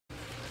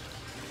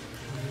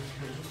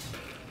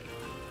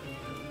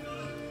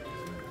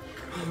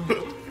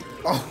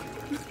Oh.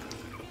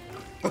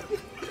 I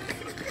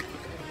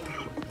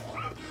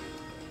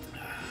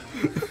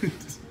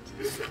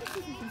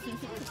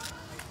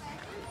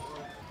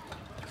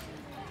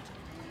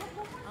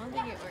don't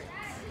think it works.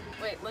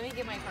 Wait, let me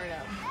get my card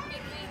out.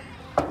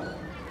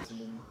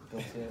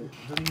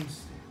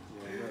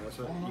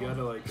 You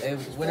gotta like. Hey,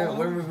 when are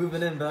we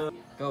moving in, bro?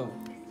 Go.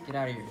 Get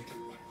out of here.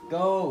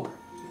 Go.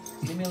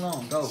 Leave me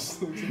alone. Go.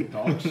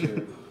 Dog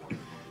shit.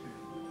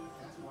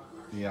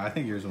 Yeah, I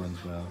think yours wins,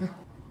 bro.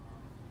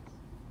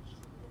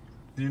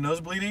 Is your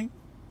nose bleeding?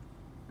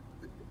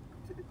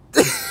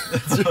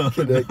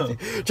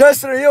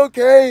 Justin, are you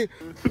okay?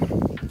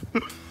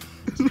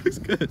 This looks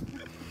good.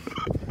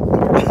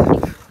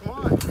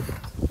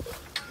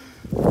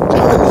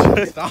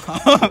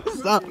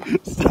 Stop.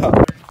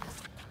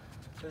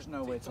 There's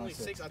no way it's only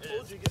 6. I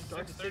told you it gets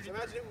dark at 6.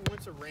 Imagine if we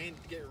went to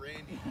get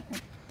Randy.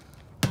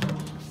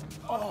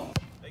 Oh,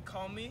 they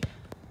call me.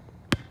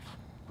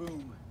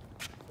 Boom.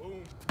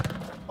 Boom.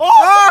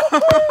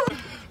 Oh!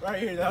 Right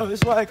here, though. This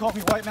is why they call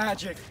me White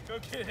Magic. Go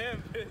get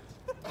him, bitch.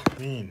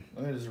 Mean.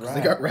 Look at this rat.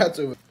 They got rats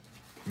over.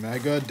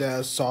 Mega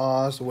Death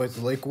Sauce with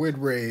Liquid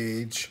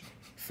Rage.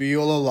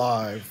 Feel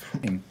alive.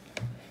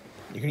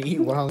 You're gonna eat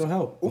while it'll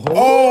help.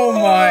 Oh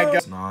my god.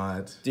 It's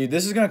not. Dude,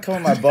 this is gonna come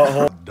in my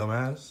butthole.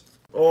 Dumbass.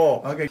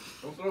 Oh, Okay.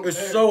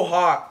 it's so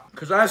hot.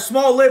 Cause I have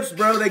small lips,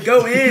 bro. They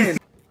go in.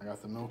 I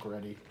got the milk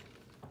ready.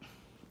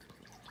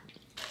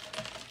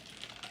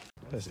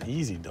 That's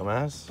easy,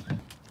 dumbass.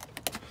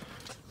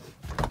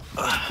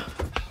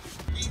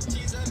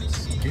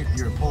 Get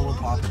your polo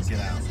pop and get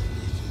out.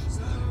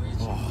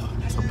 Oh,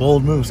 it's a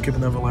bold move,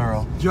 skipping the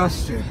Valero.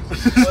 Justin.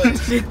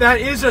 See,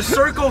 that is a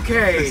Circle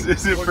K.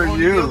 This isn't for The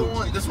other you.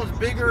 one. This one's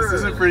bigger. This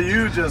isn't for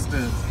you,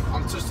 Justin.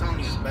 I'm just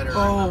telling you, it's better.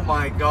 Oh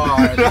my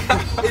god.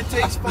 It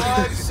takes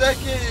 5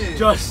 seconds.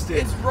 Justin.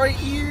 It's right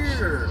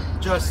here.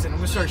 Justin, I'm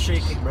gonna start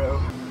shaking, bro.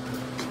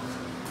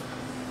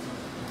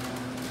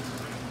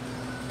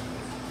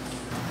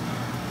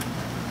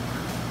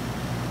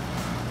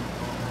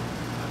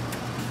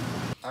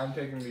 I'm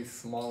taking the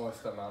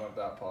smallest amount of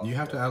that possible. You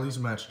have to at least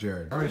match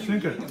Jared. All right,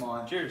 think it. Come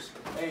on. Cheers.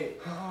 Hey.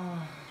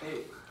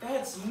 Hey.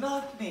 That's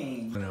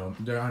nothing. I know,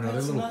 they're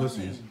little nothing.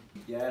 pussies.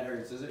 Yeah, it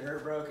hurts. Does it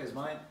hurt, bro? Cause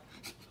mine.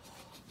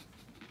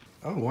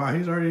 Oh wow,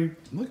 he's already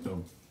licked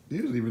them. He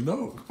doesn't even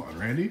know. Come on,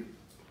 Randy.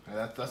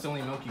 That's the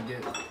only milk you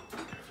get.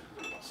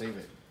 Save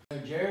it.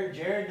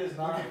 Jared does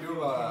not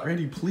do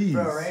Randy, please.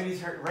 Bro,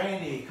 Randy's hurt.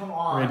 Randy, come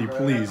on. Randy, bro.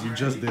 please. You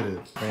just did it.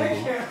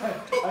 Randy.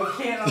 I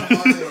can't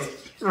unlock it.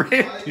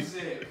 Randy.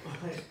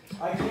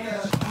 I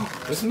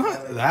can't. It's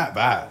not that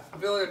bad. I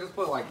feel like I just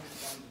put like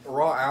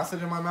raw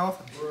acid in my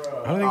mouth.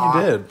 I don't think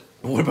you did.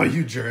 What about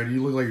you, Jared?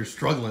 You look like you're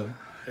struggling.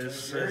 It's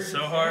so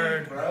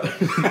hard. Bro.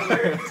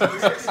 Jared's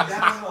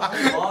down the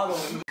whole bottle.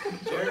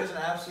 Jared is an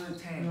absolute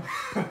tank.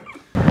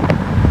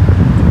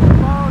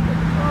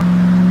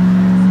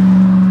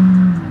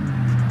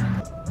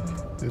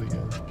 Do it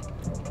again.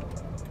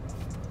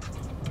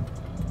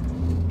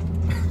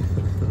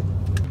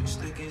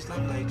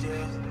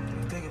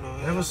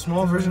 They have a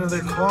small version of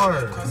their car.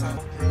 Okay,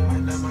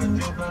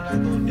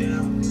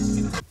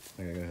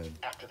 go ahead.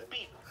 After the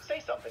beep, say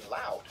something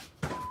loud.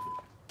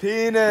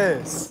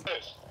 Penis.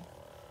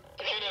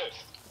 Penis.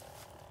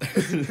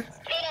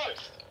 Penis.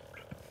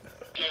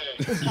 Gay.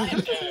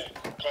 Connor's gay.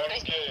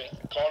 Connor's gay.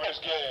 Connor's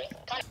gay.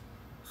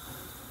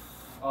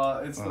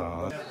 It's the.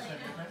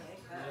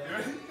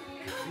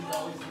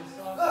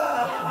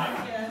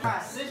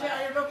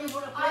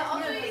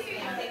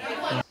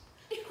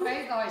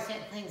 Craig always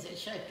had things that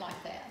shaped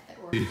like that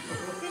were. She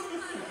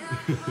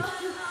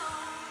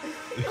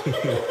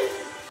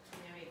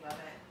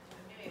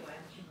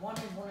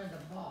wanted one of the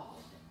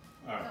balls.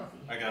 Alright,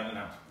 I got it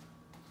now.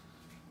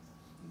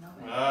 You know,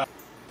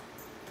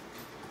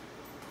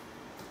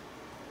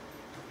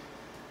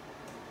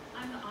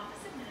 I'm the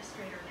office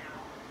administrator now.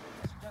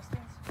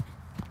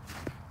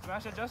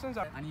 Smash at Justin's.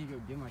 I need to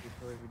go get my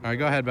controller. Alright,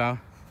 go ahead, Bao.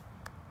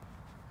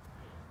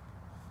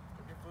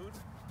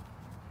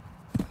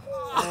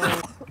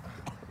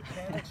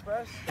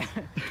 Express.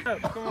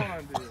 Come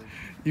on, dude.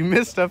 You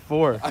missed step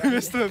 4. I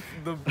missed this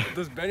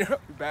banner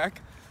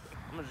back.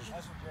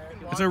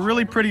 It's a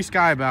really pretty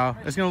sky, Bao.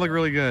 It's gonna look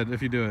really good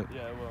if you do it.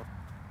 Yeah, it will.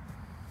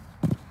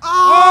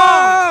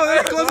 Oh!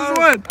 That's the closest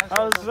one!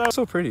 That was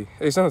so pretty.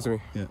 Hey, send it to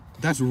me. Yeah,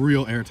 that's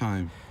real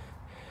airtime.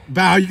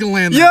 Bao, you can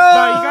land that. No,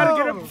 you gotta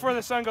get it before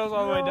the sun goes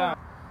all the way down.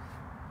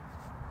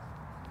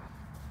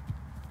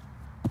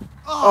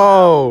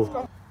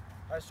 Oh!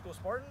 High school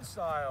Spartan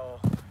style.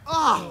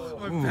 Oh!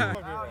 My back.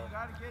 You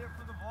gotta get it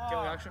for the vlog. Can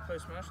we actually play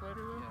Smash later,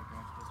 though? Yeah, can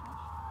we actually play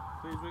Smash?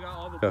 Please, we got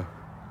all the. Yeah.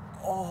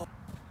 Oh!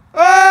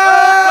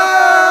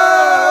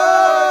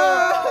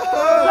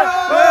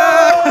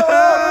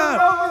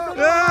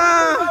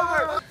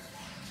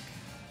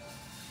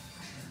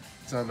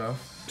 It's not enough.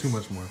 Too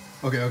much more.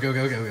 Okay.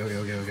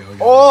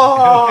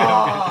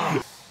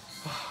 Oh!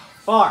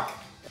 Fuck.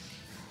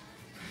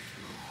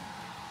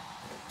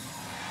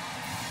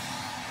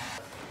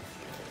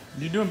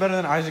 You're doing better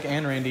than Isaac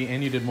and Randy,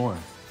 and you did more.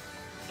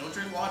 Don't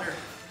drink water.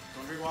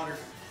 Don't drink water.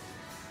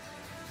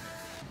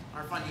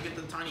 Alright, fine, you get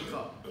the tiny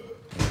cup.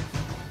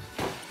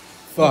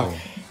 Fuck.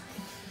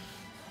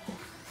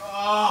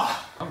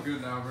 I'm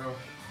good now, bro.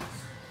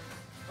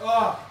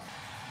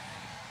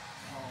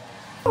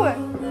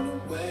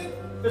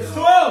 It's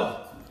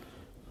 12!